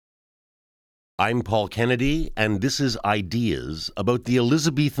I'm Paul Kennedy, and this is Ideas about the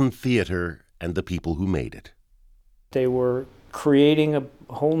Elizabethan theatre and the people who made it. They were creating a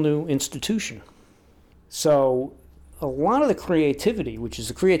whole new institution. So a lot of the creativity, which is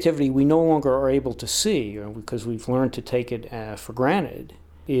the creativity we no longer are able to see because we've learned to take it for granted,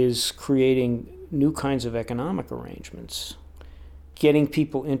 is creating new kinds of economic arrangements, getting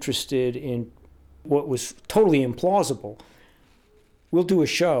people interested in what was totally implausible. We'll do a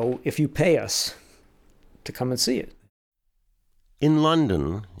show if you pay us to come and see it. In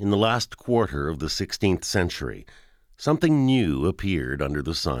London, in the last quarter of the 16th century, something new appeared under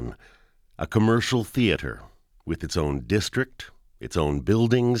the sun. A commercial theatre with its own district, its own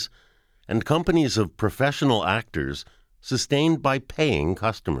buildings, and companies of professional actors sustained by paying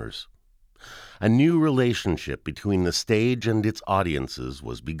customers. A new relationship between the stage and its audiences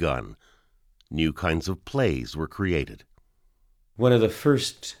was begun. New kinds of plays were created. One of the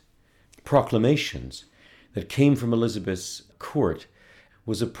first proclamations that came from Elizabeth's court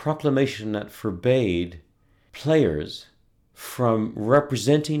was a proclamation that forbade players from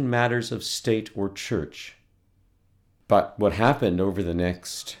representing matters of state or church. But what happened over the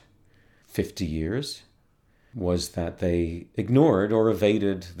next 50 years was that they ignored or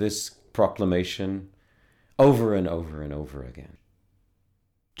evaded this proclamation over and over and over again.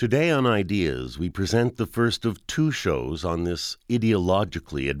 Today on Ideas, we present the first of two shows on this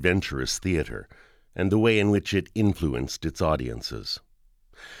ideologically adventurous theatre and the way in which it influenced its audiences.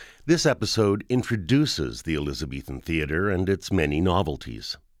 This episode introduces the Elizabethan theatre and its many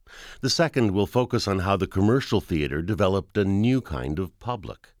novelties. The second will focus on how the commercial theatre developed a new kind of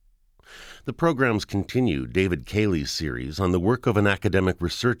public. The programs continue David Cayley's series on the work of an academic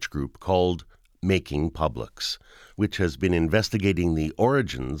research group called Making Publics, which has been investigating the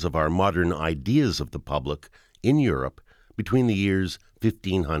origins of our modern ideas of the public in Europe between the years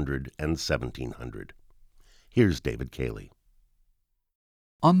 1500 and 1700. Here's David Cayley.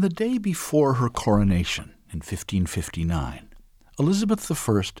 On the day before her coronation in 1559, Elizabeth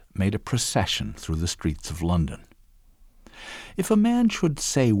I made a procession through the streets of London. If a man should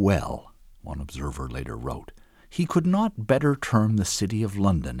say well, one observer later wrote, he could not better term the city of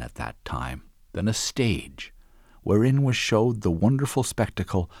London at that time than a stage, wherein was showed the wonderful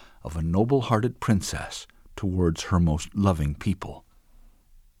spectacle of a noble-hearted princess towards her most loving people.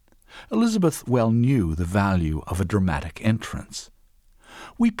 Elizabeth well knew the value of a dramatic entrance.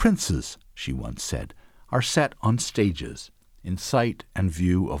 We princes, she once said, are set on stages, in sight and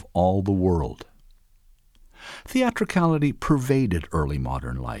view of all the world. Theatricality pervaded early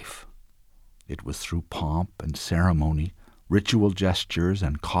modern life. It was through pomp and ceremony, ritual gestures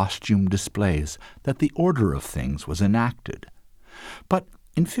and costume displays that the order of things was enacted. But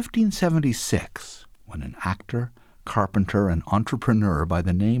in 1576, when an actor, carpenter, and entrepreneur by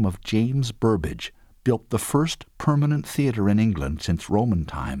the name of James Burbage built the first permanent theatre in England since Roman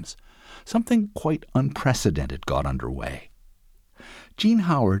times, something quite unprecedented got underway. Jean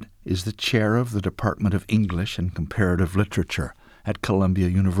Howard is the chair of the Department of English and Comparative Literature at Columbia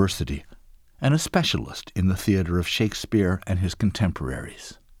University, and a specialist in the theatre of Shakespeare and his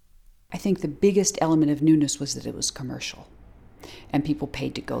contemporaries. I think the biggest element of newness was that it was commercial, and people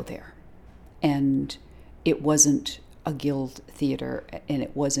paid to go there. And it wasn't a guild theatre, and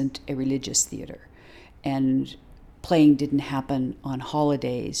it wasn't a religious theatre. And playing didn't happen on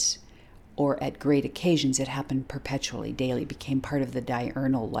holidays or at great occasions. It happened perpetually, daily, became part of the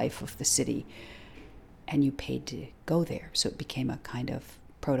diurnal life of the city. And you paid to go there, so it became a kind of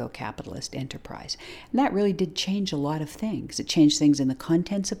proto-capitalist enterprise. And that really did change a lot of things. It changed things in the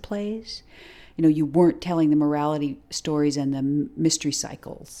contents of plays. You weren't telling the morality stories and the mystery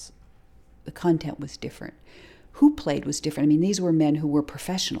cycles. The content was different. Who played was different. These were men who were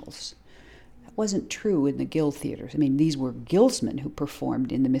professionals. That wasn't true in the guild theaters. These were guildsmen who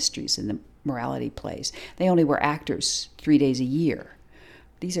performed in the mysteries and the morality plays. They only were actors 3 days a year.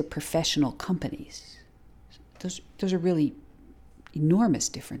 These are professional companies. Those are really enormous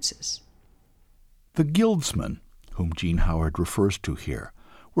differences. The guildsmen, whom Jean Howard refers to here,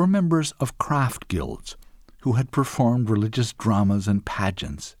 were members of craft guilds who had performed religious dramas and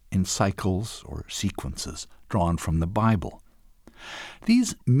pageants in cycles or sequences drawn from the Bible.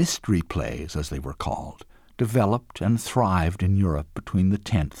 These mystery plays, as they were called, developed and thrived in Europe between the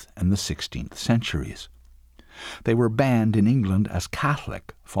 10th and the 16th centuries. They were banned in England as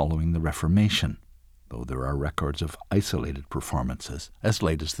Catholic following the Reformation, though there are records of isolated performances as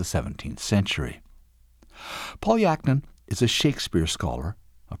late as the 17th century. Paul Yaknin is a Shakespeare scholar,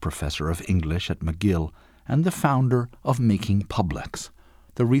 a professor of English at McGill, and the founder of Making Publics,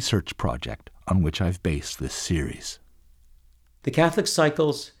 the research project on which I've based this series. The Catholic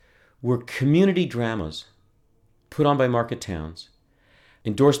cycles were community dramas put on by market towns,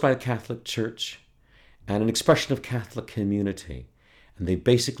 endorsed by the Catholic Church, and an expression of Catholic community. And they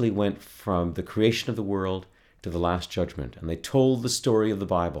basically went from the creation of the world to the Last Judgment. And they told the story of the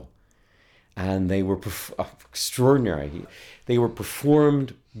Bible. And they were extraordinary. They were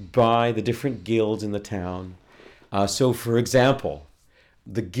performed by the different guilds in the town. So, for example,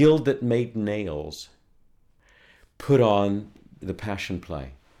 the guild that made nails put on the Passion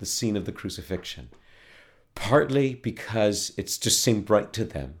Play, the scene of the crucifixion, partly because it just seemed right to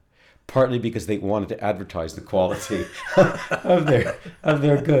them, partly because they wanted to advertise the quality of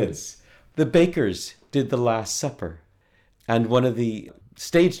their goods. The bakers did the Last Supper, and one of the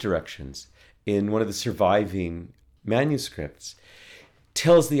stage directions in one of the surviving manuscripts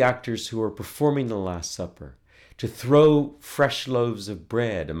tells the actors who are performing the Last Supper to throw fresh loaves of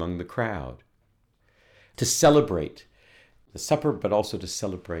bread among the crowd, to celebrate the supper, but also to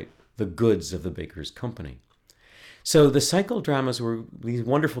celebrate the goods of the baker's company. So the cycle dramas were these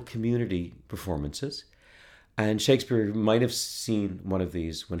wonderful community performances, and Shakespeare might have seen one of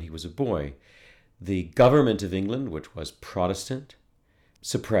these when he was a boy. The government of England, which was Protestant,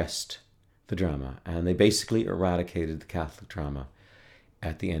 suppressed the drama, and they basically eradicated the Catholic drama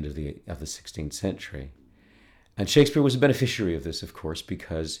at the end of the 16th century. And Shakespeare was a beneficiary of this, of course,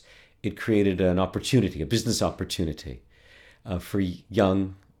 because it created an opportunity, a business opportunity, for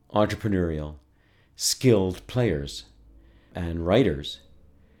young, entrepreneurial, skilled players and writers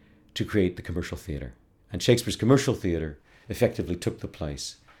to create the commercial theatre. And Shakespeare's commercial theatre effectively took the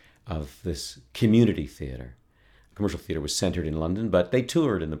place of this community theatre. Commercial theatre was centred in London, but they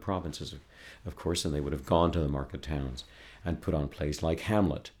toured in the provinces, of course, and they would have gone to the market towns and put on plays like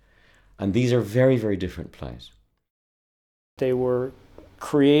Hamlet. And these are very, very different plays. They were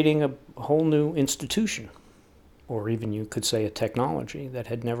creating a whole new institution, or even you could say a technology that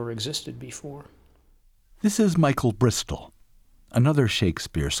had never existed before. This is Michael Bristol, another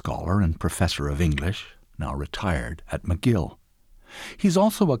Shakespeare scholar and professor of English, now retired at McGill. He's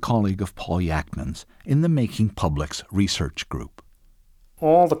also a colleague of Paul Yackman's in the Making Publics research group.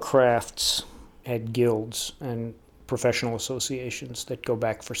 All the crafts had guilds and professional associations that go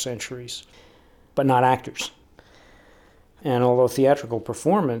back for centuries, but not actors. And although theatrical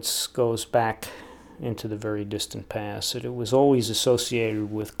performance goes back into the very distant past, it was always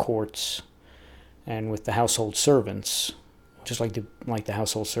associated with courts and with the household servants, just like the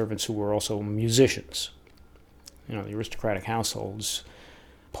household servants who were also musicians. You know, the aristocratic households,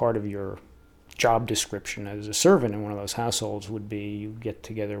 part of your job description as a servant in one of those households would be you get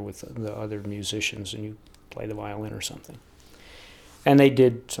together with the other musicians and you play the violin or something. And they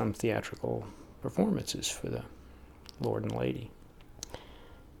did some theatrical performances for the Lord and Lady.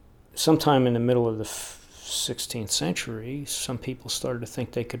 Sometime in the middle of the 16th century, some people started to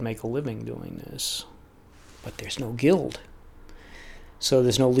think they could make a living doing this. But there's no guild. So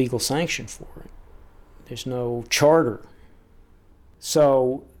there's no legal sanction for it. There's no charter.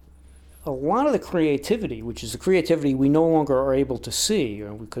 So a lot of the creativity, which is the creativity we no longer are able to see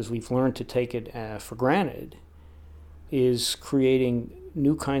because we've learned to take it for granted, is creating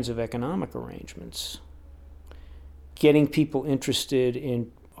new kinds of economic arrangements, getting people interested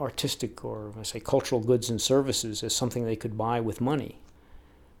in artistic or, I say, cultural goods and services as something they could buy with money,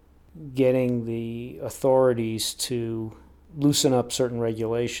 getting the authorities to loosen up certain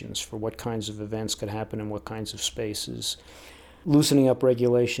regulations for what kinds of events could happen in what kinds of spaces, loosening up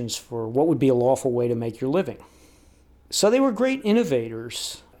regulations for what would be a lawful way to make your living. So they were great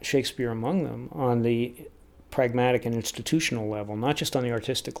innovators, Shakespeare among them, on the pragmatic and institutional level, not just on the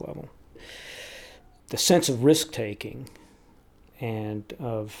artistic level. The sense of risk-taking and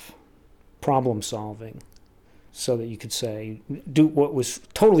of problem-solving, so that you could say, do what was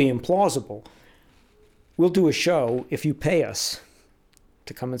totally implausible. We'll do a show if you pay us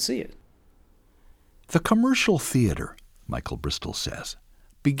to come and see it. The commercial theatre, Michael Bristol says,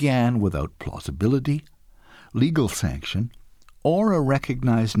 began without plausibility, legal sanction, or a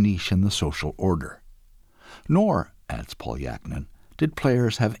recognized niche in the social order. Nor, adds Paul Yackman, did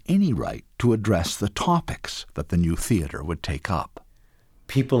players have any right to address the topics that the new theatre would take up.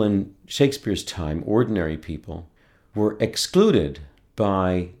 People in Shakespeare's time, ordinary people, were excluded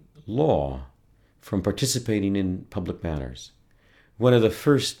by law from participating in public matters. One of the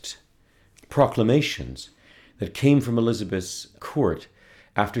first proclamations that came from Elizabeth's court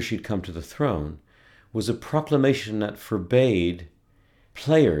after she'd come to the throne was a proclamation that forbade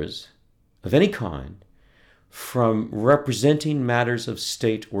players of any kind from representing matters of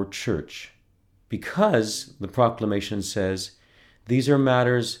state or church, because the proclamation says these are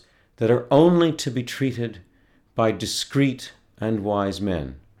matters that are only to be treated by discreet and wise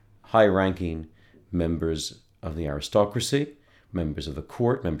men, high-ranking members of the aristocracy, members of the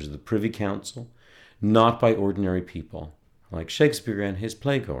court, members of the Privy Council, not by ordinary people like Shakespeare and his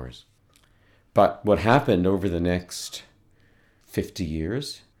playgoers. But what happened over the next 50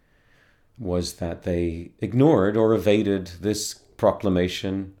 years was that they ignored or evaded this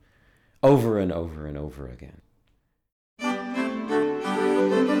proclamation over and over and over again.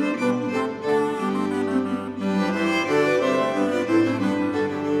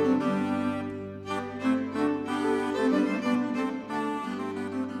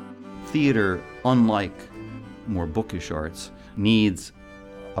 Theater, unlike more bookish arts, needs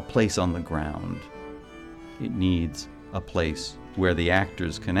a place on the ground. It needs a place where the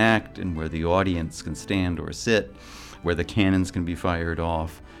actors can act and where the audience can stand or sit, where the cannons can be fired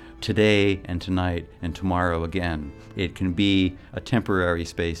off today and tonight and tomorrow again. It can be a temporary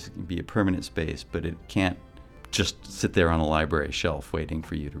space, it can be a permanent space, but it can't just sit there on a library shelf waiting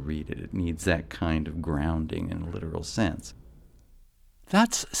for you to read it. It needs that kind of grounding in a literal sense.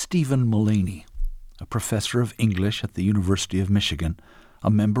 That's Stephen Mullaney, a professor of English at the University of Michigan, a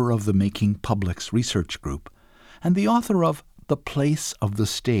member of the Making Publics research group, and the author of The Place of the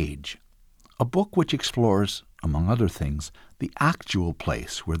Stage, a book which explores, among other things, the actual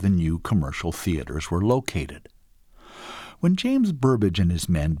place where the new commercial theaters were located. When James Burbage and his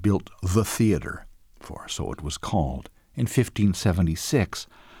men built the theater, for so it was called, in 1576,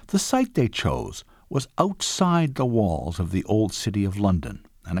 the site they chose was outside the walls of the old city of London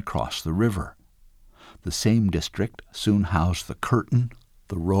and across the river. The same district soon housed the Curtain,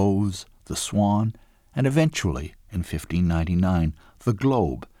 the Rose, the Swan, and eventually, in 1599, the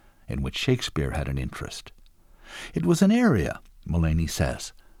Globe, in which Shakespeare had an interest. It was an area, Mullaney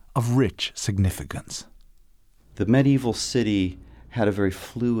says, of rich significance. The medieval city had a very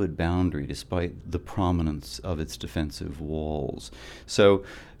fluid boundary despite the prominence of its defensive walls. So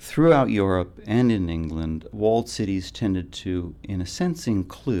throughout Europe and in England, walled cities tended to, in a sense,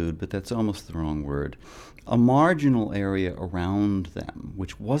 include, but that's almost the wrong word, a marginal area around them,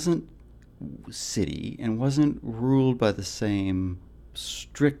 which wasn't city and wasn't ruled by the same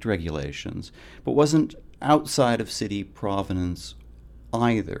strict regulations, but wasn't outside of city provenance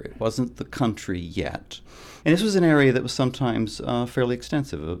either. It wasn't the country yet. And this was an area that was sometimes fairly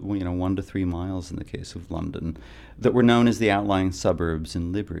extensive, 1 to 3 miles in the case of London, that were known as the outlying suburbs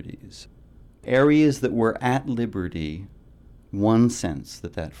and liberties. Areas that were at liberty, one sense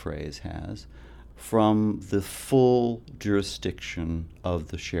that phrase has, from the full jurisdiction of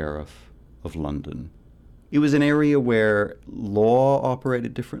the Sheriff of London. It was an area where law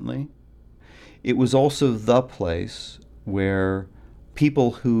operated differently. It was also the place where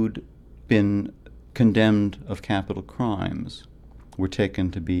people who'd been condemned of capital crimes were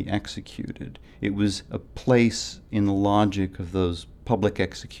taken to be executed. It was a place in the logic of those public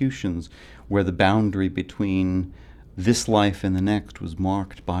executions where the boundary between this life and the next was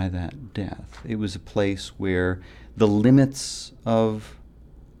marked by that death. It was a place where the limits of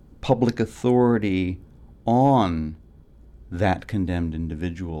public authority on that condemned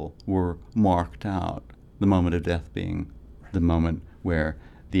individual were marked out, the moment of death being the moment where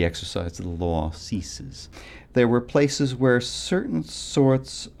the exercise of the law ceases. There were places where certain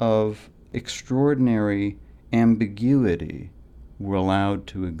sorts of extraordinary ambiguity were allowed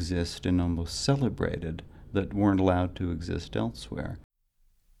to exist and almost celebrated that weren't allowed to exist elsewhere.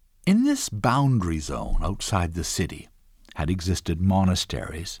 In this boundary zone outside the city had existed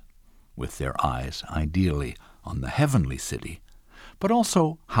monasteries, with their eyes ideally on the heavenly city, but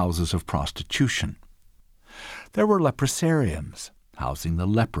also houses of prostitution. There were leprosariums, housing the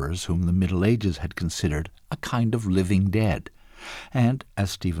lepers whom the Middle Ages had considered a kind of living dead, and,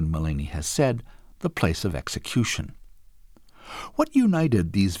 as Stephen Mullaney has said, the place of execution. What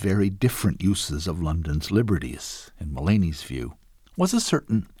united these very different uses of London's liberties, in Mullaney's view, was a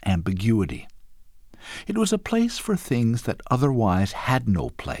certain ambiguity. It was a place for things that otherwise had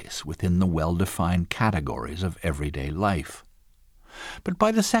no place within the well-defined categories of everyday life. But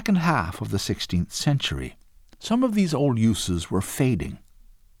by the second half of the 16th century, some of these old uses were fading.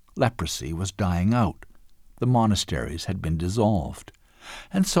 Leprosy was dying out. The monasteries had been dissolved.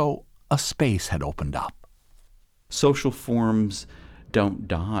 And so a space had opened up. Social forms don't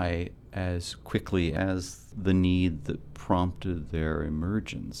die as quickly as the need that prompted their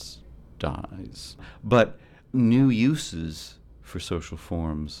emergence dies. But new uses for social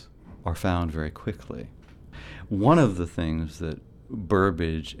forms are found very quickly. One of the things that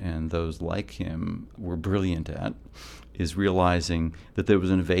Burbage and those like him were brilliant at is realizing that there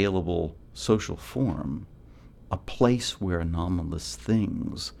was an available social form, a place where anomalous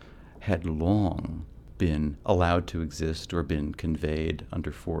things had long been allowed to exist or been conveyed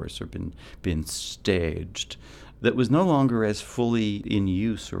under force or been staged, that was no longer as fully in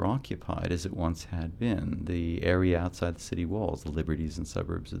use or occupied as it once had been. The area outside the city walls, the liberties and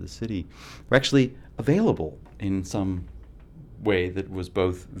suburbs of the city, were actually available in some way that was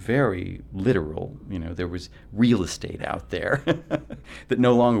both very literal. There was real estate out there that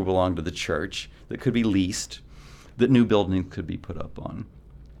no longer belonged to the church, that could be leased, that new buildings could be put up on,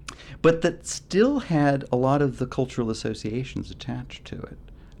 but that still had a lot of the cultural associations attached to it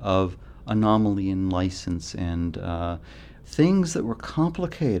of anomaly and license and things that were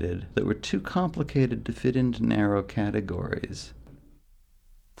complicated, that were too complicated to fit into narrow categories.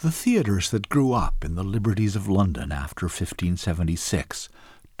 The theatres that grew up in the liberties of London after 1576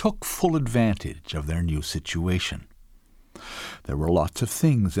 took full advantage of their new situation. There were lots of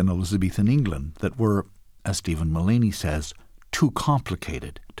things in Elizabethan England that were, as Stephen Mullaney says, too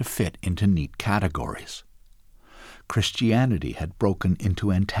complicated to fit into neat categories. Christianity had broken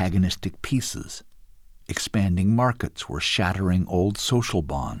into antagonistic pieces. Expanding markets were shattering old social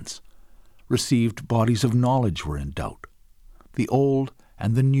bonds. Received bodies of knowledge were in doubt. The old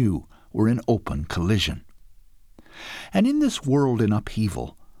and the new were in open collision. And in this world in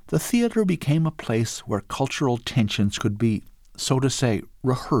upheaval, the theatre became a place where cultural tensions could be, so to say,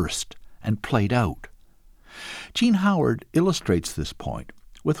 rehearsed and played out. Jean Howard illustrates this point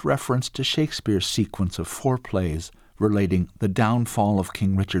with reference to Shakespeare's sequence of 4 plays relating the downfall of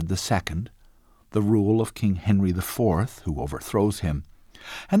King Richard II, the rule of King Henry IV, who overthrows him,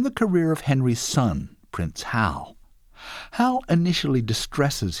 and the career of Henry's son, Prince Hal. Hal initially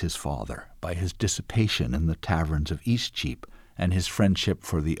distresses his father by his dissipation in the taverns of Eastcheap and his friendship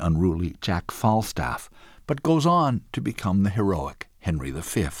for the unruly Jack Falstaff, but goes on to become the heroic Henry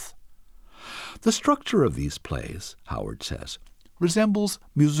V. The structure of these plays, Howard says, resembles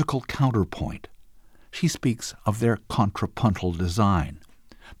musical counterpoint. She speaks of their contrapuntal design,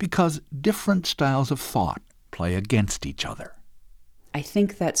 because different styles of thought play against each other. I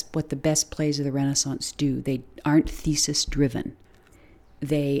think that's what the best plays of the Renaissance do. They aren't thesis-driven.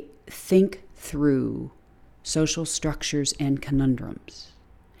 They think through social structures and conundrums.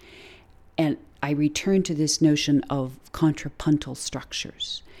 And I return to this notion of contrapuntal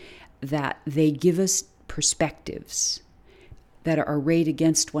structures, that they give us perspectives that are arrayed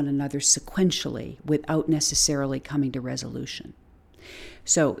against one another sequentially without necessarily coming to resolution.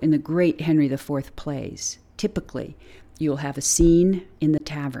 So in the great Henry IV plays, typically you'll have a scene in the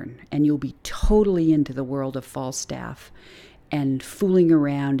tavern and you'll be totally into the world of Falstaff and fooling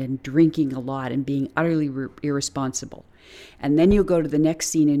around and drinking a lot and being utterly irresponsible. And then you'll go to the next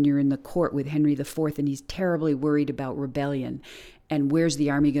scene and you're in the court with Henry IV and he's terribly worried about rebellion and where's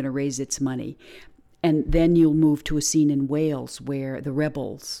the army going to raise its money. And then you'll move to a scene in Wales where the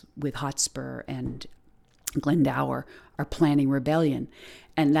rebels with Hotspur and Glendower are planning rebellion.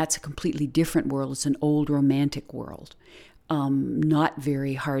 And that's a completely different world. It's an old romantic world. Not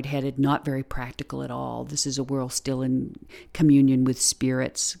very hard-headed, not very practical at all. This is a world still in communion with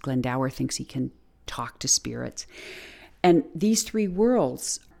spirits. Glendower thinks he can talk to spirits. And these 3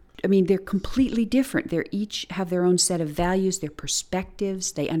 worlds, they're completely different. They each have their own set of values, their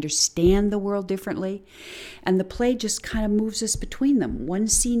perspectives. They understand the world differently. And the play just kind of moves us between them, one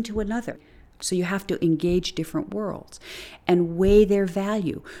scene to another. So you have to engage different worlds and weigh their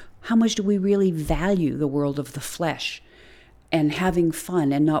value. How much do we really value the world of the flesh and having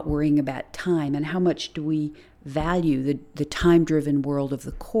fun and not worrying about time? And how much do we value the time-driven world of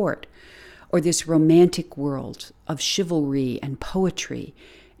the court or this romantic world of chivalry and poetry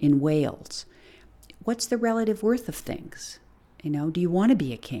in Wales? What's the relative worth of things? Do you want to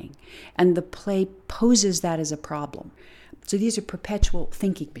be a king? And the play poses that as a problem. So these are perpetual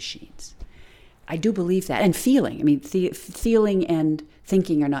thinking machines. I do believe that. And feeling. Feeling and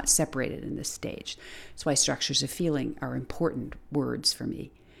thinking are not separated in this stage. That's why structures of feeling are important words for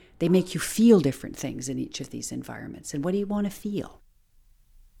me. They make you feel different things in each of these environments. And what do you want to feel?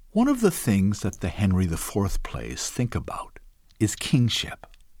 One of the things that the Henry IV plays think about is kingship.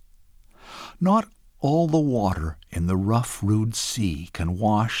 Not all the water in the rough, rude sea can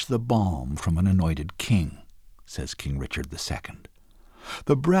wash the balm from an anointed king, says King Richard II.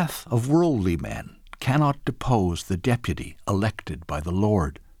 The breath of worldly men cannot depose the deputy elected by the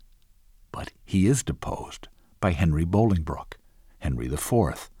Lord. But he is deposed by Henry Bolingbroke, Henry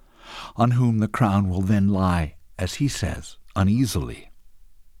IV, on whom the crown will then lie, as he says, uneasily.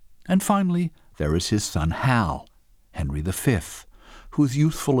 And finally, there is his son Hal, Henry V, whose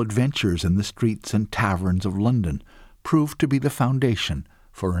youthful adventures in the streets and taverns of London proved to be the foundation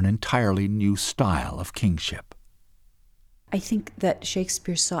for an entirely new style of kingship. I think that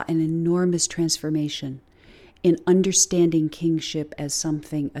Shakespeare saw an enormous transformation in understanding kingship as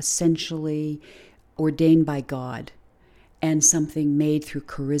something essentially ordained by God and something made through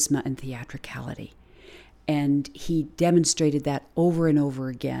charisma and theatricality. And he demonstrated that over and over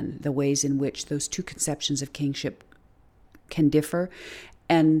again, the ways in which those two conceptions of kingship can differ,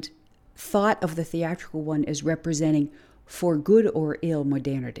 and thought of the theatrical one as representing, for good or ill,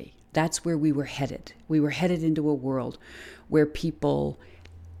 modernity. That's where we were headed. We were headed into a world where people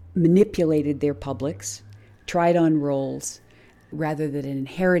manipulated their publics, tried on roles, rather than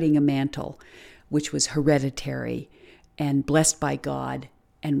inheriting a mantle which was hereditary and blessed by God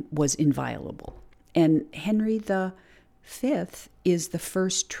and was inviolable. And Henry V is the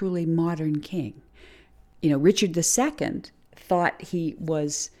first truly modern king. Richard II thought he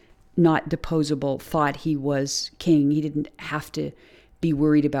was not deposable, thought he was king. He didn't have to be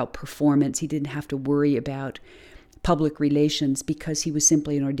worried about performance. He didn't have to worry about public relations because he was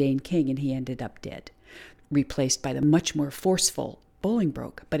simply an ordained king, and he ended up dead, replaced by the much more forceful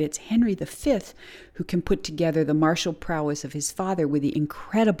Bolingbroke. But it's Henry V who can put together the martial prowess of his father with the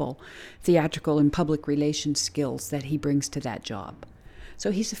incredible theatrical and public relations skills that he brings to that job.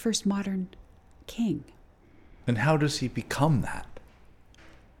 So he's the first modern king. And how does he become that?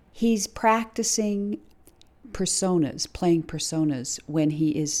 He's practicing personas, playing personas when he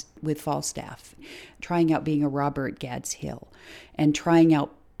is with Falstaff, trying out being a robber at Gad's Hill, and trying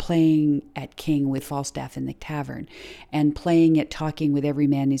out playing at king with Falstaff in the tavern, and playing at talking with every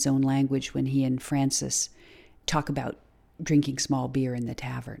man his own language when he and Francis talk about drinking small beer in the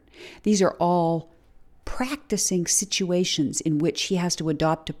tavern. These are all practicing situations in which he has to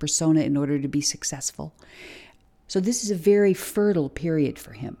adopt a persona in order to be successful. So this is a very fertile period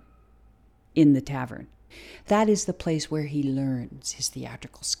for him in the tavern. That is the place where he learns his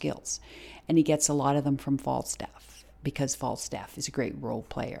theatrical skills. And he gets a lot of them from Falstaff, because Falstaff is a great role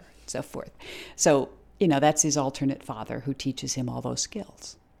player, and so forth. So, that's his alternate father who teaches him all those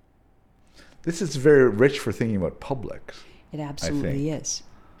skills. This is very rich for thinking about publics. It absolutely is.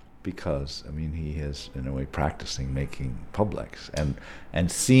 Because, he is, in a way, practicing making publics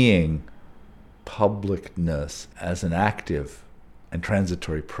and seeing publicness as an active and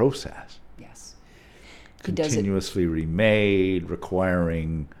transitory process. Yes. Continuously remade,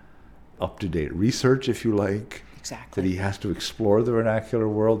 requiring up-to-date research, if you like. Exactly. That he has to explore the vernacular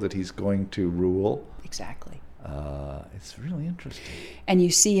world that he's going to rule. Exactly. It's really interesting. And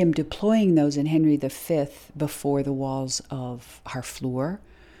you see him deploying those in Henry V before the walls of Harfleur,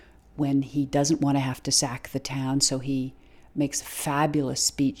 when he doesn't want to have to sack the town, so he makes a fabulous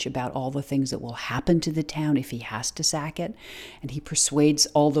speech about all the things that will happen to the town if he has to sack it, and he persuades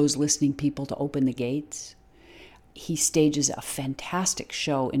all those listening people to open the gates. He stages a fantastic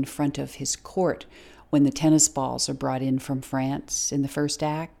show in front of his court when the tennis balls are brought in from France in the first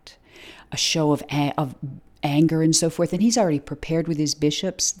act, a show of anger and so forth. And he's already prepared with his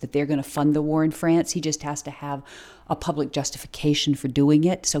bishops that they're going to fund the war in France. He just has to have a public justification for doing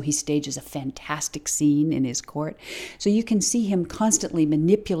it. So he stages a fantastic scene in his court. So you can see him constantly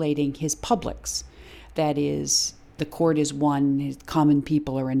manipulating his publics. That is, the court is one, his common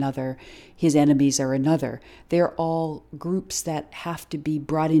people are another, his enemies are another. They're all groups that have to be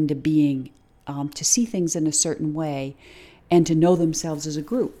brought into being to see things in a certain way and to know themselves as a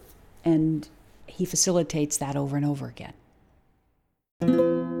group. And he facilitates that over and over again.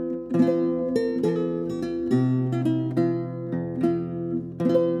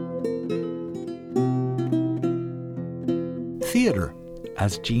 Theater,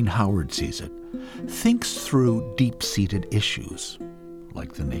 as Jean Howard sees it, thinks through deep-seated issues,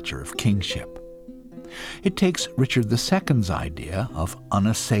 like the nature of kingship. It takes Richard II's idea of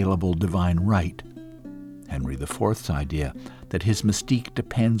unassailable divine right, Henry IV's idea that his mystique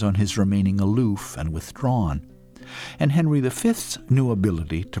depends on his remaining aloof and withdrawn, and Henry V's new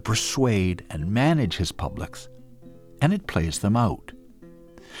ability to persuade and manage his publics, and it plays them out.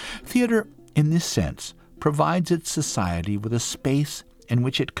 Theater, in this sense, provides its society with a space in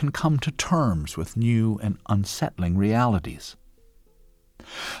which it can come to terms with new and unsettling realities.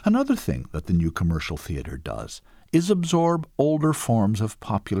 Another thing that the new commercial theater does is absorb older forms of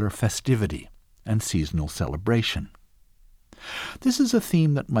popular festivity and seasonal celebration. This is a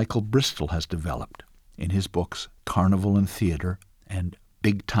theme that Michael Bristol has developed in his books Carnival and Theater and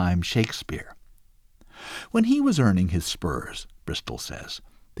Big Time Shakespeare. When he was earning his spurs, Bristol says,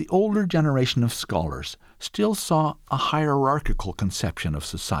 the older generation of scholars still saw a hierarchical conception of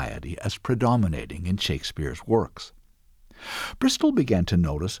society as predominating in Shakespeare's works. Bristol began to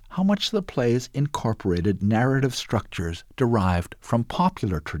notice how much the plays incorporated narrative structures derived from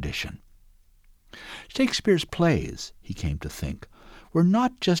popular tradition. Shakespeare's plays, he came to think, were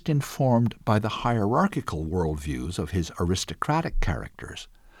not just informed by the hierarchical worldviews of his aristocratic characters,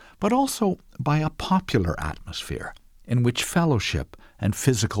 but also by a popular atmosphere in which fellowship and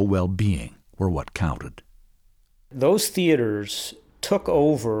physical well-being were what counted. Those theaters took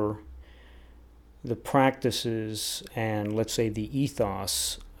over the practices and, let's say, the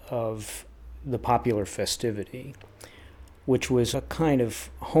ethos of the popular festivity, which was a kind of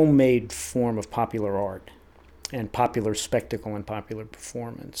homemade form of popular art and popular spectacle and popular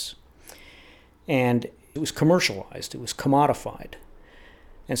performance. And it was commercialized, it was commodified.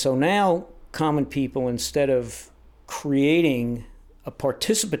 And so now common people, instead of creating a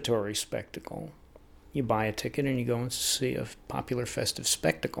participatory spectacle, you buy a ticket and you go and see a popular festive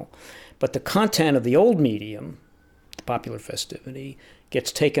spectacle. But the content of the old medium, the popular festivity,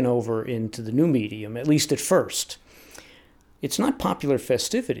 gets taken over into the new medium, at least at first. It's not popular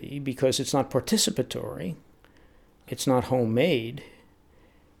festivity because it's not participatory, it's not homemade,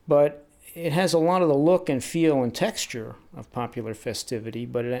 but it has a lot of the look and feel and texture of popular festivity,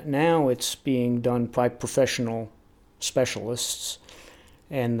 but now it's being done by professional specialists,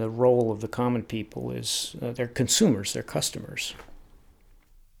 and the role of the common people is they're consumers, they're customers.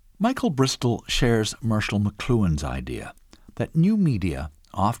 Michael Bristol shares Marshall McLuhan's idea that new media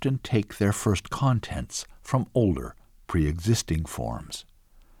often take their first contents from older, pre-existing forms.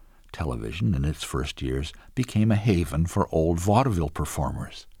 Television, in its first years, became a haven for old vaudeville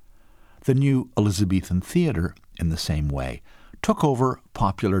performers. The new Elizabethan theatre, in the same way, took over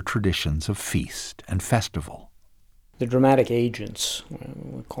popular traditions of feast and festival. The dramatic agents,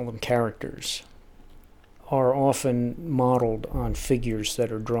 we call them characters, are often modeled on figures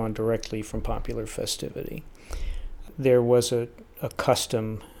that are drawn directly from popular festivity. There was a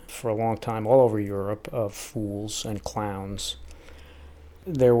custom for a long time all over Europe of fools and clowns.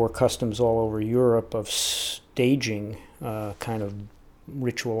 There were customs all over Europe of staging kind of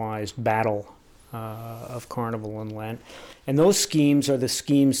ritualized battle of Carnival and Lent. And those schemes are the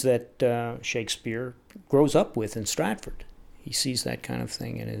schemes that Shakespeare grows up with in Stratford. He sees that kind of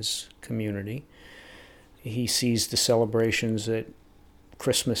thing in his community. He sees the celebrations at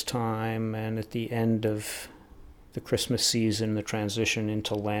Christmas time and at the end of the Christmas season, the transition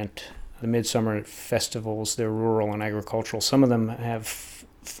into Lent. The midsummer festivals, they're rural and agricultural. Some of them have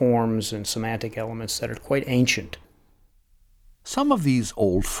forms and semantic elements that are quite ancient. Some of these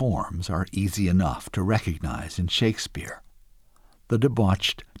old forms are easy enough to recognize in Shakespeare. The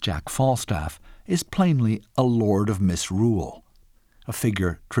debauched Jack Falstaff is plainly a lord of misrule, a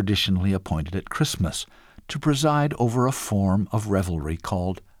figure traditionally appointed at Christmas to preside over a form of revelry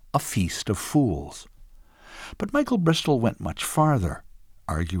called a Feast of Fools. But Michael Bristol went much farther,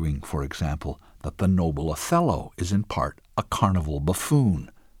 arguing, for example, that the noble Othello is in part a carnival buffoon,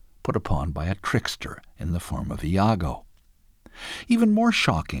 put upon by a trickster in the form of Iago. Even more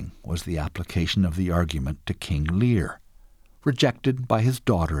shocking was the application of the argument to King Lear, rejected by his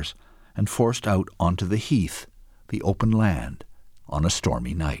daughters and forced out onto the heath, the open land, on a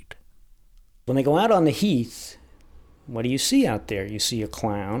stormy night. When they go out on the heath, what do you see out there? You see a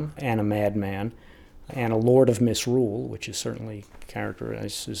clown and a madman and a lord of misrule, which is certainly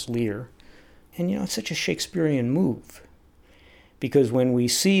characterized as Lear. And, it's such a Shakespearean move. Because when we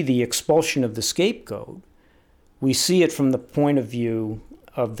see the expulsion of the scapegoat, we see it from the point of view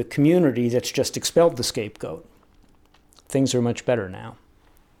of the community that's just expelled the scapegoat. Things are much better now.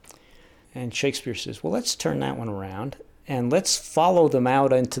 And Shakespeare says, well, let's turn that one around and let's follow them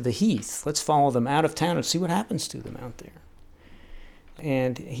out into the heath. Let's follow them out of town and see what happens to them out there.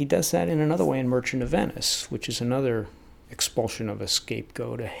 And he does that in another way in Merchant of Venice, which is another expulsion of a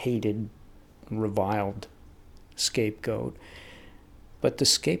scapegoat, a hated, reviled scapegoat. But the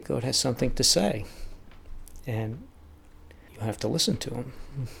scapegoat has something to say, and you have to listen to him.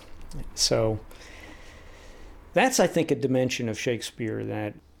 So that's, I think, a dimension of Shakespeare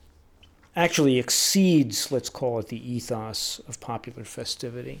that actually exceeds, let's call it, the ethos of popular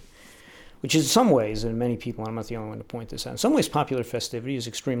festivity, which is in some ways, and many people, I'm not the only one to point this out, in some ways popular festivity is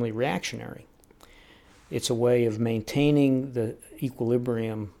extremely reactionary. It's a way of maintaining the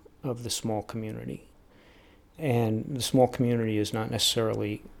equilibrium of the small community. And the small community is not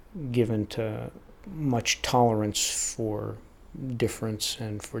necessarily given to much tolerance for difference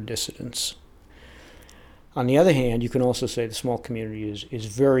and for dissidence. On the other hand, you can also say the small community is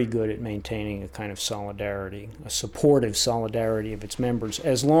very good at maintaining a kind of solidarity, a supportive solidarity of its members,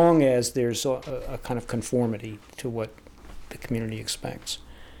 as long as there's a kind of conformity to what the community expects.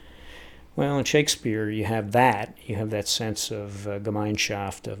 Well, in Shakespeare, you have that sense of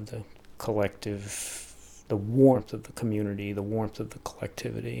Gemeinschaft, of the collective, the warmth of the community, the warmth of the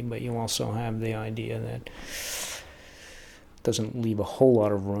collectivity, but you also have the idea that doesn't leave a whole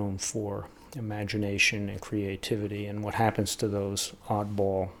lot of room for imagination and creativity, and what happens to those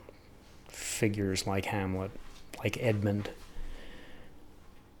oddball figures like Hamlet, like Edmund,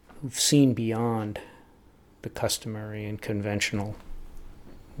 who've seen beyond the customary and conventional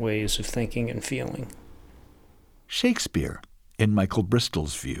ways of thinking and feeling. Shakespeare, in Michael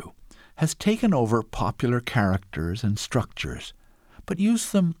Bristol's view, has taken over popular characters and structures, but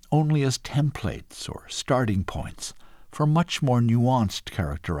used them only as templates or starting points for much more nuanced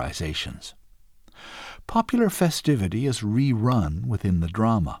characterizations. Popular festivity is rerun within the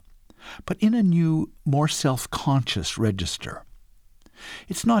drama, but in a new, more self-conscious register.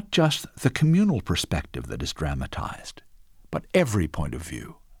 It's not just the communal perspective that is dramatized, but every point of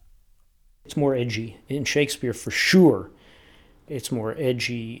view. It's more edgy. In Shakespeare, for sure, it's more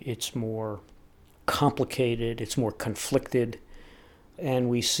edgy, it's more complicated, it's more conflicted. And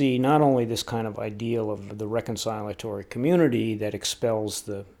we see not only this kind of ideal of the reconciliatory community that expels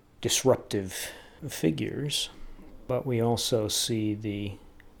the disruptive figures, but we also see the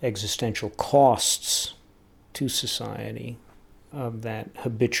existential costs to society of that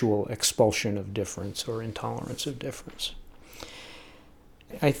habitual expulsion of difference or intolerance of difference.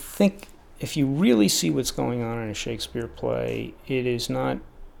 I think if you really see what's going on in a Shakespeare play, it is not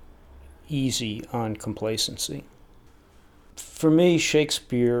easy on complacency. For me,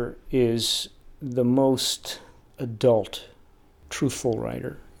 Shakespeare is the most adult, truthful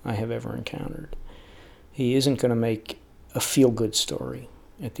writer I have ever encountered. He isn't going to make a feel-good story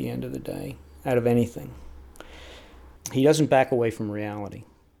at the end of the day out of anything. He doesn't back away from reality.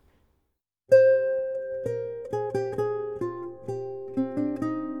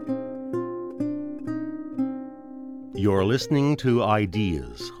 You're listening to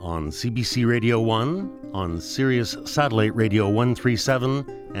Ideas on CBC Radio 1, on Sirius Satellite Radio 137,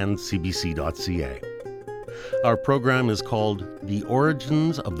 and cbc.ca. Our program is called The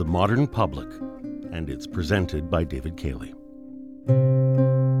Origins of the Modern Public, and it's presented by David Cayley.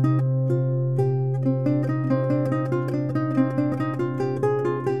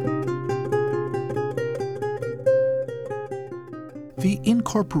 The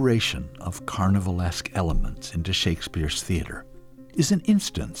incorporation of carnivalesque elements into Shakespeare's theatre is an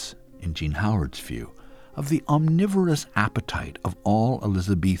instance, in Jean Howard's view, of the omnivorous appetite of all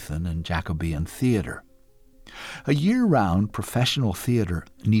Elizabethan and Jacobean theatre. A year-round professional theatre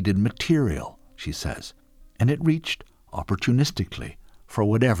needed material, she says, and it reached opportunistically for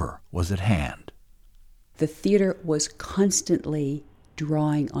whatever was at hand. The theatre was constantly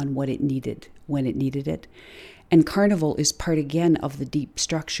drawing on what it needed when it needed it. And carnival is part, again, of the deep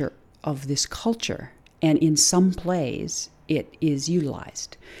structure of this culture. And in some plays, it is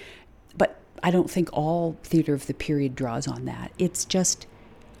utilized. But I don't think all theater of the period draws on that. It's just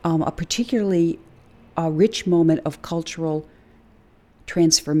a particularly rich moment of cultural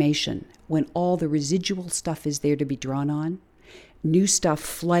transformation when all the residual stuff is there to be drawn on, new stuff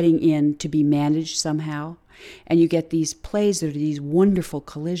flooding in to be managed somehow, and you get these plays that are these wonderful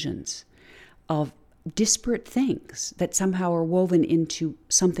collisions of disparate things that somehow are woven into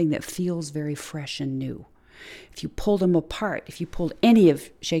something that feels very fresh and new. If you pulled them apart, if you pulled any of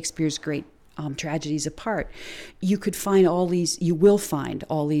Shakespeare's great tragedies apart, you will find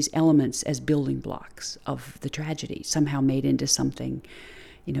all these elements as building blocks of the tragedy, somehow made into something,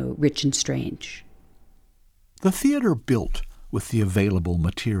 rich and strange. The theatre built with the available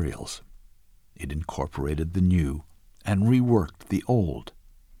materials. It incorporated the new and reworked the old.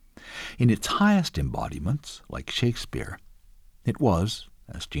 In its highest embodiments, like Shakespeare, it was,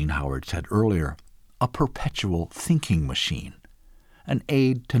 as Jean Howard said earlier, a perpetual thinking machine, an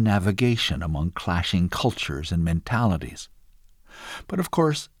aid to navigation among clashing cultures and mentalities. But of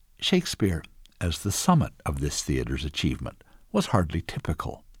course, Shakespeare, as the summit of this theatre's achievement, was hardly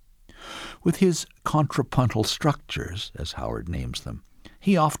typical. With his contrapuntal structures, as Howard names them,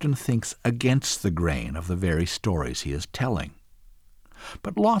 he often thinks against the grain of the very stories he is telling.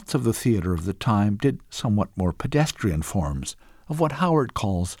 But lots of the theatre of the time did somewhat more pedestrian forms of what Howard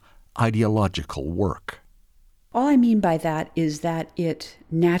calls ideological work. All I mean by that is that it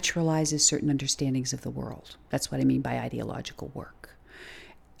naturalizes certain understandings of the world. That's what I mean by ideological work.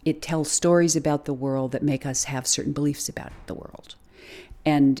 It tells stories about the world that make us have certain beliefs about the world.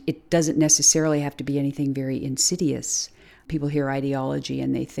 And it doesn't necessarily have to be anything very insidious. People hear ideology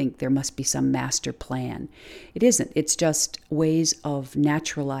and they think there must be some master plan. It isn't. It's just ways of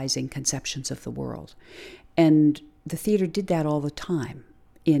naturalizing conceptions of the world. And the theater did that all the time.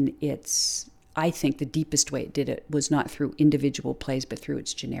 I think the deepest way it did it was not through individual plays, but through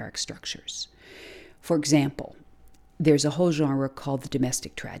its generic structures. For example, there's a whole genre called the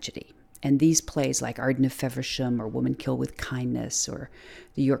domestic tragedy. And these plays like Arden of Feversham or Woman Killed with Kindness or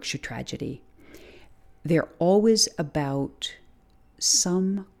the Yorkshire Tragedy, they're always about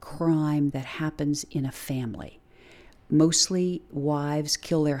some crime that happens in a family. Mostly wives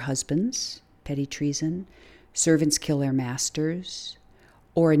kill their husbands, petty treason, servants kill their masters,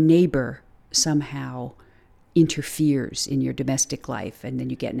 or a neighbor somehow interferes in your domestic life and then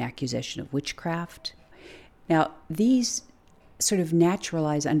you get an accusation of witchcraft. Now, these sort of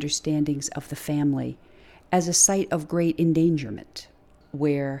naturalize understandings of the family as a site of great endangerment,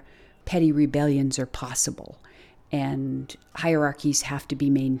 where petty rebellions are possible and hierarchies have to be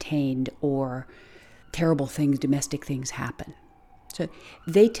maintained or terrible things, domestic things happen. So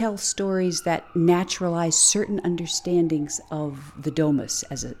they tell stories that naturalize certain understandings of the domus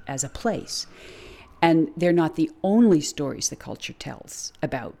as a place. And they're not the only stories the culture tells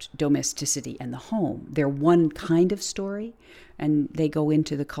about domesticity and the home. They're one kind of story, and they go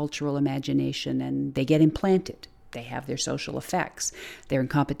into the cultural imagination and they get implanted. They have their social effects. They're in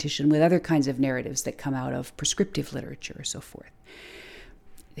competition with other kinds of narratives that come out of prescriptive literature or so forth.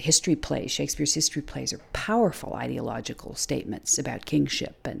 The history plays, Shakespeare's history plays, are powerful ideological statements about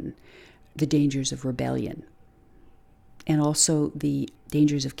kingship and the dangers of rebellion. And also the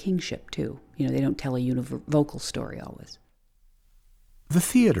dangers of kingship, too. You know, they don't tell a univocal story always. The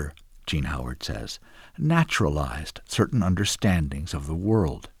theater, Jean Howard says, naturalized certain understandings of the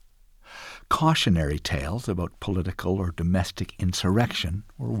world. Cautionary tales about political or domestic insurrection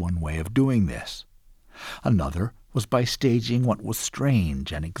were one way of doing this. Another was by staging what was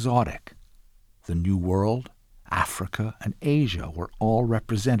strange and exotic. The New World, Africa, and Asia were all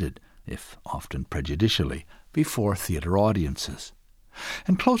represented, if often prejudicially, before theater audiences.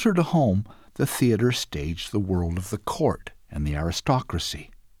 And closer to home, the theater staged the world of the court and the aristocracy.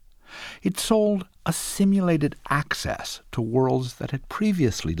 It sold a simulated access to worlds that had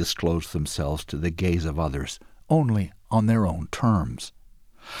previously disclosed themselves to the gaze of others only on their own terms.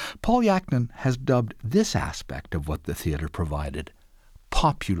 Paul Yaknin has dubbed this aspect of what the theater provided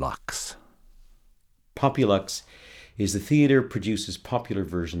populux. Populux is the theater produces popular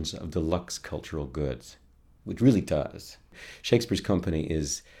versions of deluxe cultural goods, which really does. Shakespeare's company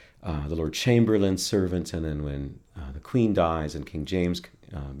is the Lord Chamberlain's servants, and then when the Queen dies and King James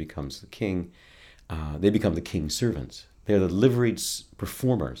becomes the king, they become the king's servants. They're the liveried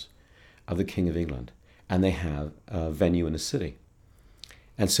performers of the King of England, and they have a venue in the city.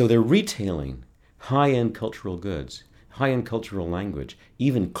 And so they're retailing high-end cultural goods, high-end cultural language,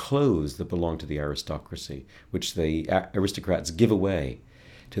 even clothes that belong to the aristocracy, which the aristocrats give away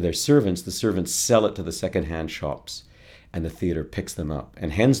to their servants. The servants sell it to the second-hand shops, and the theater picks them up.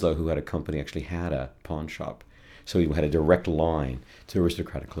 And Henslow, who had a company, actually had a pawn shop, so he had a direct line to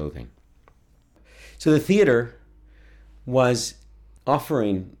aristocratic clothing. So the theater was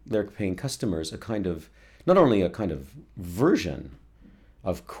offering their paying customers a kind of, not only a kind of version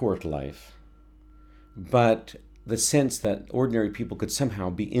of court life, but the sense that ordinary people could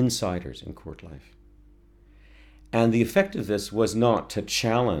somehow be insiders in court life. And the effect of this was not to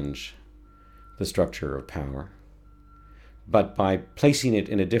challenge the structure of power, but by placing it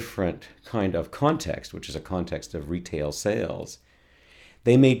in a different kind of context, which is a context of retail sales,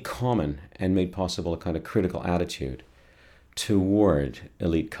 they made common and made possible a kind of critical attitude toward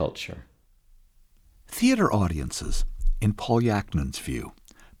elite culture. Theater audiences, in Paul Yaknin's view,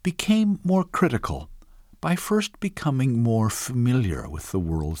 became more critical by first becoming more familiar with the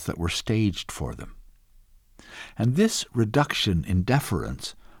worlds that were staged for them. And this reduction in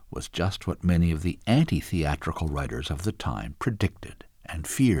deference was just what many of the anti-theatrical writers of the time predicted and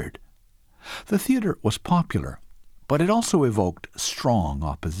feared. The theater was popular, but it also evoked strong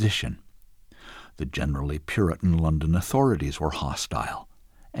opposition. The generally Puritan London authorities were hostile,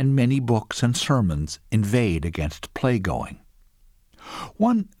 and many books and sermons inveighed against playgoing.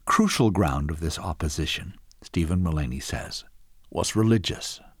 One crucial ground of this opposition, Stephen Mullaney says, was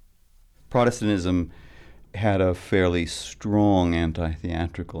religious. Protestantism had a fairly strong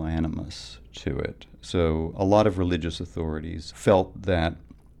anti-theatrical animus to it. So a lot of religious authorities felt that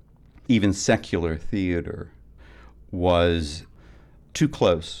even secular theater was too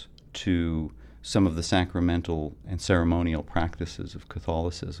close to some of the sacramental and ceremonial practices of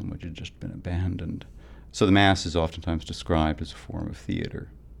Catholicism, which had just been abandoned. So the Mass is oftentimes described as a form of theater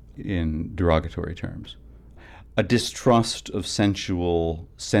in derogatory terms. A distrust of sensual,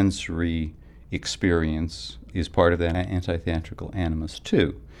 sensory experience is part of that anti-theatrical animus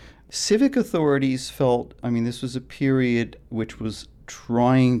too. Civic authorities felt, this was a period which was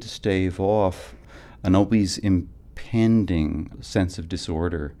trying to stave off an always impending sense of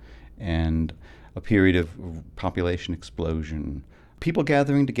disorder and a period of population explosion. People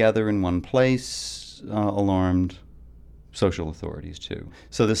gathering together in one place alarmed social authorities too.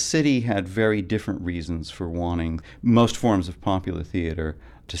 So the city had very different reasons for wanting most forms of popular theater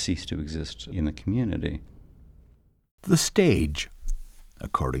to cease to exist in the community. The stage,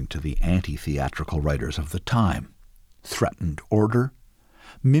 according to the anti-theatrical writers of the time, threatened order,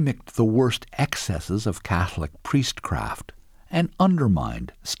 mimicked the worst excesses of Catholic priestcraft, and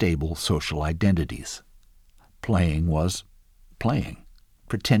undermined stable social identities. Playing was playing,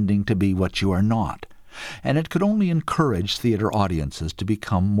 pretending to be what you are not, and it could only encourage theater audiences to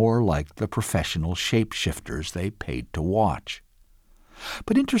become more like the professional shapeshifters they paid to watch.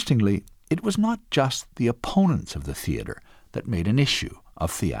 But interestingly, it was not just the opponents of the theater that made an issue of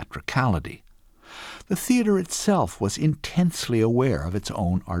theatricality. The theater itself was intensely aware of its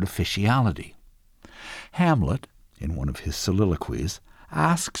own artificiality. Hamlet, in one of his soliloquies,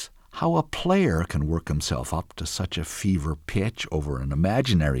 asks how a player can work himself up to such a fever pitch over an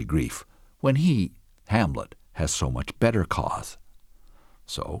imaginary grief when he, Hamlet, has so much better cause.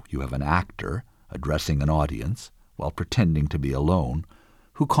 So you have an actor addressing an audience while pretending to be alone,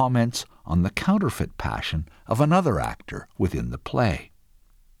 who comments on the counterfeit passion of another actor within the play.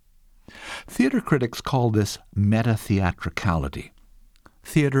 Theater critics call this meta-theatricality,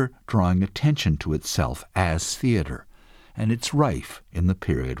 theater drawing attention to itself as theater, and it's rife in the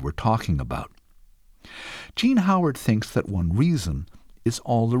period we're talking about. Jean Howard thinks that one reason is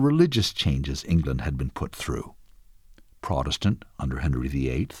all the religious changes England had been put through. Protestant under Henry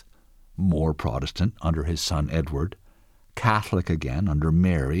VIII, more Protestant under his son Edward, Catholic again under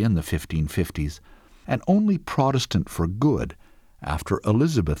Mary in the 1550s, and only Protestant for good after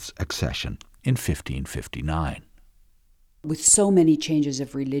Elizabeth's accession in 1559. With so many changes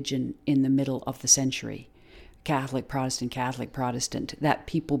of religion in the middle of the century, Catholic, Protestant, that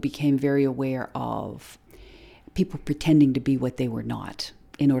people became very aware of people pretending to be what they were not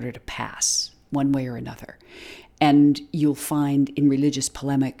in order to pass one way or another. And you'll find in religious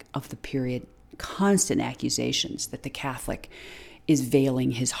polemic of the period constant accusations that the Catholic is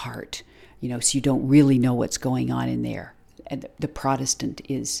veiling his heart, so you don't really know what's going on in there. And the Protestant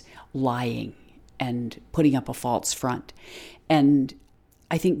is lying and putting up a false front. And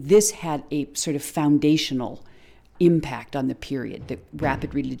I think this had a sort of foundational impact on the period. The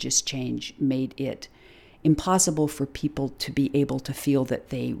rapid religious change made it impossible for people to be able to feel that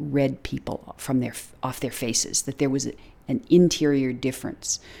they read people off their faces, that there was an interior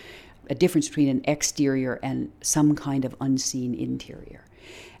difference, a difference between an exterior and some kind of unseen interior.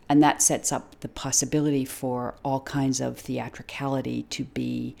 And that sets up the possibility for all kinds of theatricality to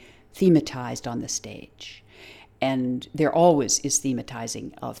be thematized on the stage. And there always is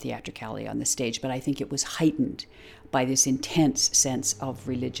thematizing of theatricality on the stage, but I think it was heightened by this intense sense of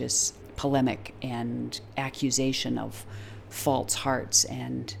religious polemic and accusation of false hearts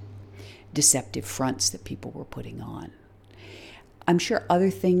and deceptive fronts that people were putting on. I'm sure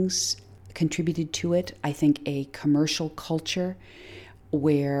other things contributed to it. I think a commercial culture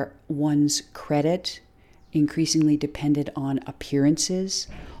where one's credit increasingly depended on appearances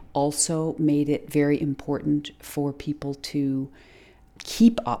also made it very important for people to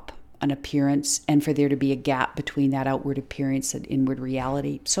keep up an appearance and for there to be a gap between that outward appearance and inward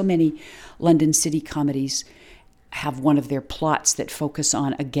reality. So many London city comedies have one of their plots that focus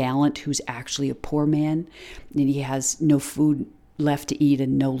on a gallant who's actually a poor man, and he has no food left to eat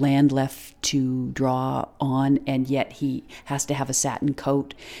and no land left to draw on, and yet he has to have a satin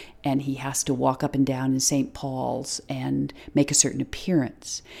coat and he has to walk up and down in St. Paul's and make a certain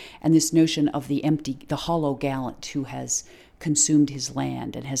appearance. And this notion of the hollow gallant who has consumed his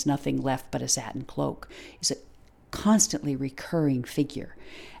land and has nothing left but a satin cloak is a constantly recurring figure.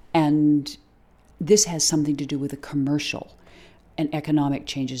 And this has something to do with the commercial and economic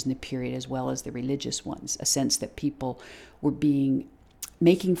changes in the period as well as the religious ones, a sense that people were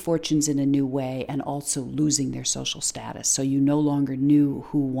making fortunes in a new way and also losing their social status. So you no longer knew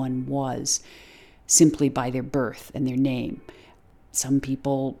who one was simply by their birth and their name. Some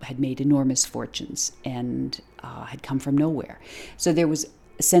people had made enormous fortunes and had come from nowhere. So there was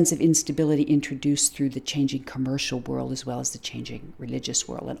a sense of instability introduced through the changing commercial world as well as the changing religious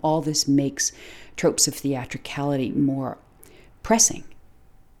world. And all this makes tropes of theatricality more pressing.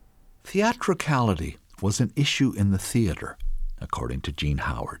 Theatricality was an issue in the theater, according to Jean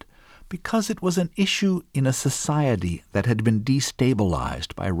Howard, because it was an issue in a society that had been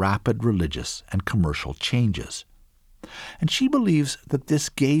destabilized by rapid religious and commercial changes. And she believes that this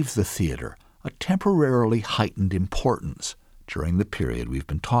gave the theater a temporarily heightened importance during the period we've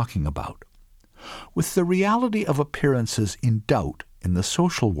been talking about. With the reality of appearances in doubt In the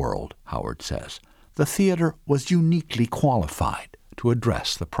social world, Howard says, the theater was uniquely qualified to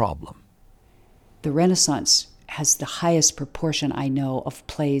address the problem. The Renaissance has the highest proportion I know of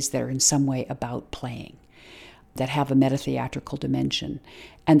plays that are in some way about playing, that have a metatheatrical dimension,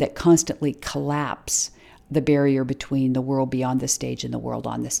 and that constantly collapse the barrier between the world beyond the stage and the world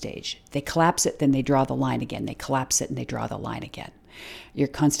on the stage. They collapse it, then they draw the line again. They collapse it, and they draw the line again. You're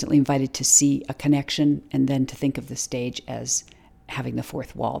constantly invited to see a connection and then to think of the stage as having the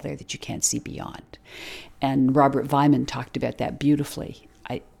fourth wall there that you can't see beyond. And Robert Wyman talked about that beautifully.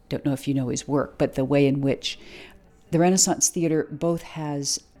 I don't know if you know his work, but the way in which the Renaissance theater both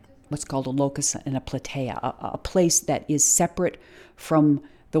has what's called a locus and a platea, a place that is separate from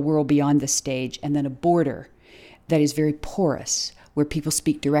the world beyond the stage, and then a border that is very porous, where people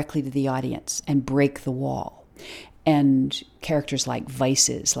speak directly to the audience and break the wall. And characters like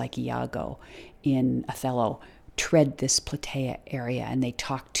vices, like Iago in Othello, tread this platea area, and they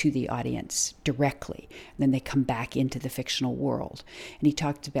talk to the audience directly. And then they come back into the fictional world. And he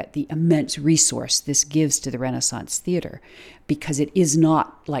talked about the immense resource this gives to the Renaissance theater, because it is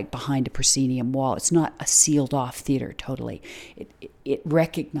not like behind a proscenium wall. It's not a sealed-off theater totally. It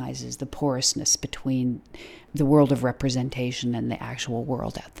recognizes the porousness between the world of representation and the actual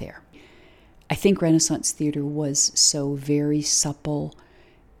world out there. I think Renaissance theater was so very supple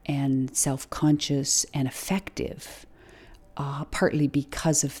and self-conscious and effective, partly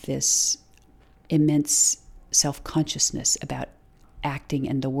because of this immense self-consciousness about acting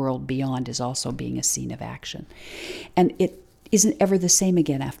and the world beyond as also being a scene of action. And it isn't ever the same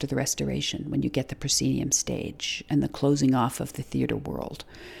again after the Restoration, when you get the proscenium stage and the closing off of the theater world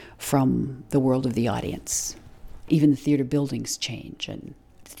from the world of the audience. Even the theater buildings change, and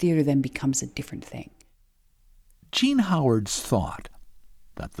the theater then becomes a different thing. Jean Howard's thought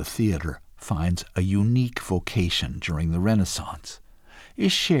that the theater finds a unique vocation during the Renaissance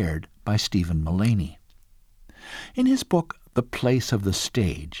is shared by Stephen Mullaney. In his book, The Place of the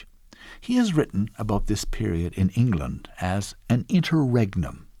Stage, he has written about this period in England as an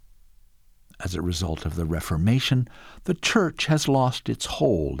interregnum. As a result of the Reformation, the Church has lost its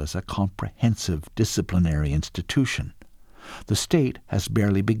hold as a comprehensive disciplinary institution. The state has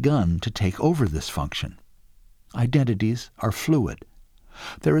barely begun to take over this function. Identities are fluid.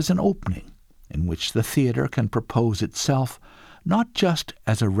 There is an opening in which the theater can propose itself not just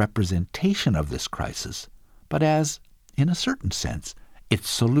as a representation of this crisis, but as, in a certain sense, its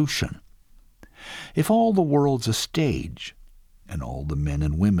solution. If all the world's a stage, and all the men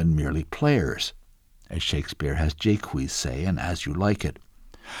and women merely players, as Shakespeare has Jaques say in As You Like It,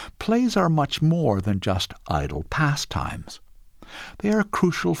 plays are much more than just idle pastimes. They are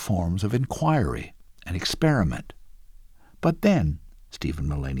crucial forms of inquiry and experiment. But then, Stephen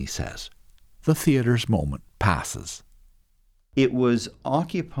Mullaney says, the theater's moment passes. It was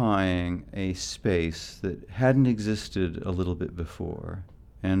occupying a space that hadn't existed a little bit before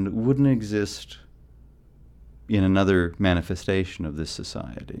and wouldn't exist in another manifestation of this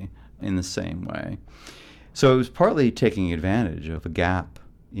society in the same way. So it was partly taking advantage of a gap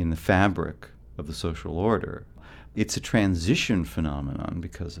in the fabric of the social order. It's a transition phenomenon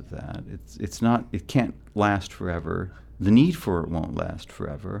because of that. It can't last forever. The need for it won't last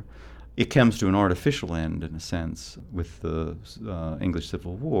forever. It comes to an artificial end, in a sense, with the English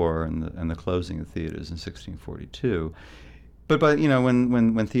Civil War and the closing of theaters in 1642. But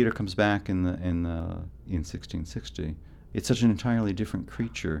when theater comes back in 1660, it's such an entirely different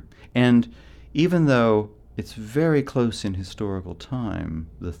creature. And even though it's very close in historical time,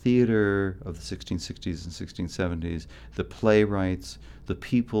 the theater of the 1660s and 1670s, the playwrights, the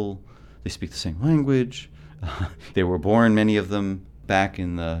people, they speak the same language. They were born, many of them, back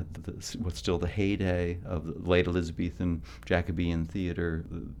in what's still the heyday of the late Elizabethan Jacobean theater,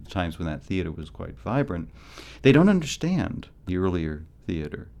 the times when that theater was quite vibrant. They don't understand the earlier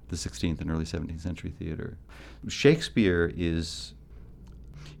theater, the 16th and early 17th century theater. Shakespeare is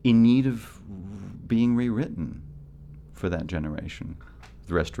in need of being rewritten for that generation,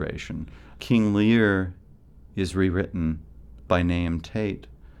 the Restoration. King Lear is rewritten by Nahum Tate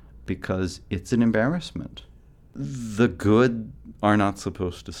because it's an embarrassment. The good are not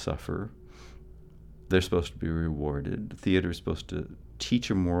supposed to suffer. They're supposed to be rewarded. Theater is supposed to teach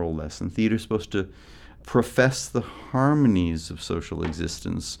a moral lesson. Theater is supposed to profess the harmonies of social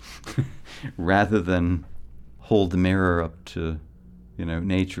existence rather than hold the mirror up to,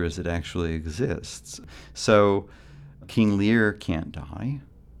 nature as it actually exists. So King Lear can't die.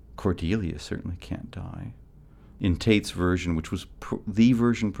 Cordelia certainly can't die. In Tate's version, which was the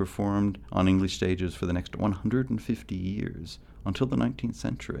version performed on English stages for the next 150 years, until the 19th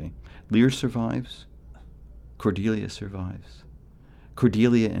century, Lear survives, Cordelia survives.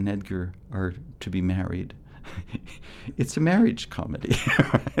 Cordelia and Edgar are to be married. It's a marriage comedy.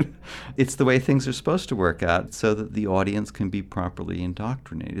 Right? It's the way things are supposed to work out so that the audience can be properly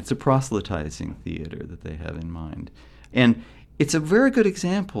indoctrinated. It's a proselytizing theater that they have in mind. And it's a very good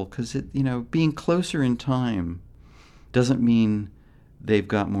example because, being closer in time doesn't mean they've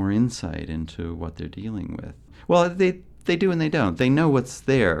got more insight into what they're dealing with. Well, they do and they don't. They know what's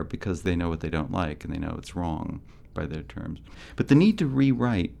there because they know what they don't like and they know it's wrong by their terms. But the need to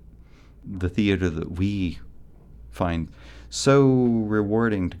rewrite the theater that we find so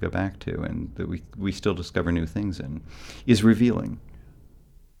rewarding to go back to and that we still discover new things in is revealing.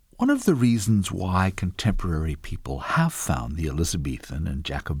 One of the reasons why contemporary people have found the Elizabethan and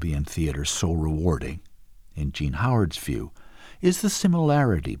Jacobean theater so rewarding, in Jean Howard's view, is the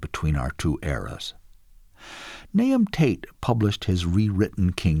similarity between our two eras. Nahum Tate published his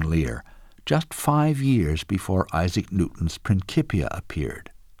rewritten King Lear just 5 years before Isaac Newton's Principia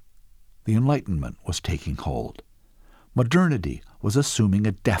appeared. The Enlightenment was taking hold. Modernity was assuming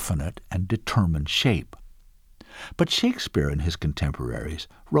a definite and determined shape. But Shakespeare and his contemporaries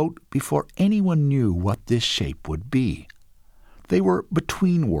wrote before anyone knew what this shape would be. They were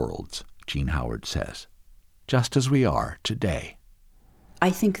between worlds, Jean Howard says, just as we are today.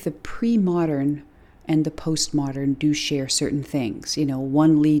 I think the pre-modern and the postmodern do share certain things.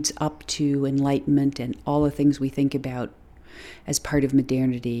 One leads up to Enlightenment and all the things we think about as part of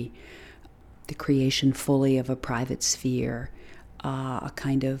modernity, the creation fully of a private sphere, a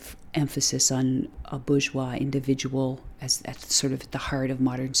kind of emphasis on a bourgeois individual as at sort of at the heart of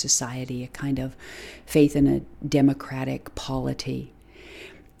modern society, a kind of faith in a democratic polity.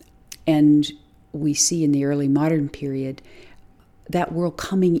 And we see in the early modern period that world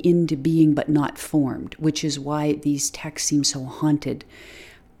coming into being but not formed, which is why these texts seem so haunted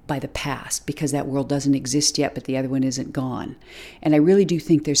by the past, because that world doesn't exist yet, but the other one isn't gone. And I really do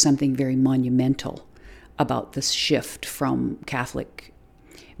think there's something very monumental about this shift from Catholic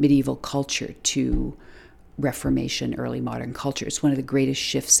medieval culture to Reformation, early modern culture. It's one of the greatest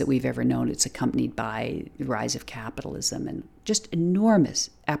shifts that we've ever known. It's accompanied by the rise of capitalism and just enormous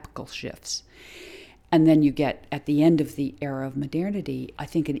epochal shifts. And then you get, at the end of the era of modernity, I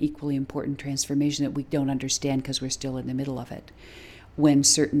think an equally important transformation that we don't understand because we're still in the middle of it. When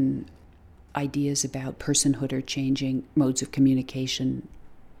certain ideas about personhood are changing, modes of communication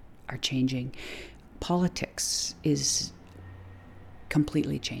are changing, politics is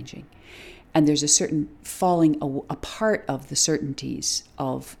completely changing. And there's a certain falling apart of the certainties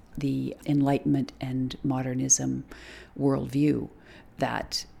of the Enlightenment and modernism worldview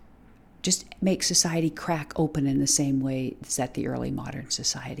that just makes society crack open in the same way that the early modern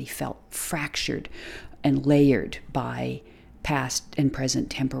society felt fractured and layered by past and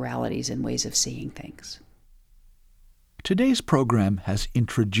present temporalities and ways of seeing things. Today's program has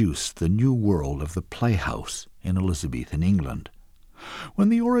introduced the new world of the playhouse in Elizabethan England. When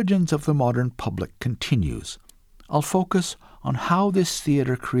the origins of the modern public continues, I'll focus on how this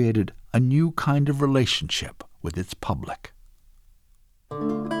theatre created a new kind of relationship with its public.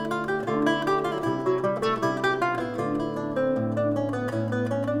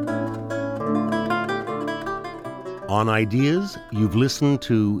 On Ideas, you've listened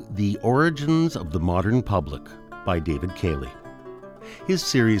to The Origins of the Modern Public by David Cayley. His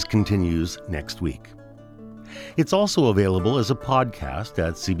series continues next week. It's also available as a podcast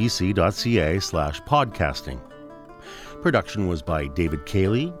at cbc.ca/podcasting. Production was by David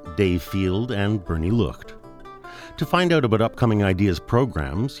Cayley, Dave Field, and Bernie Lucht. To find out about upcoming Ideas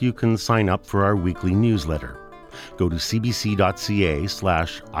programs, you can sign up for our weekly newsletter. Go to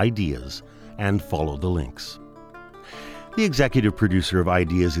cbc.ca/ideas and follow the links. The executive producer of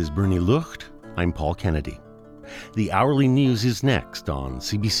Ideas is Bernie Lucht. I'm Paul Kennedy. The Hourly News is next on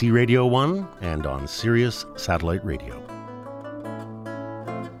CBC Radio 1 and on Sirius Satellite Radio.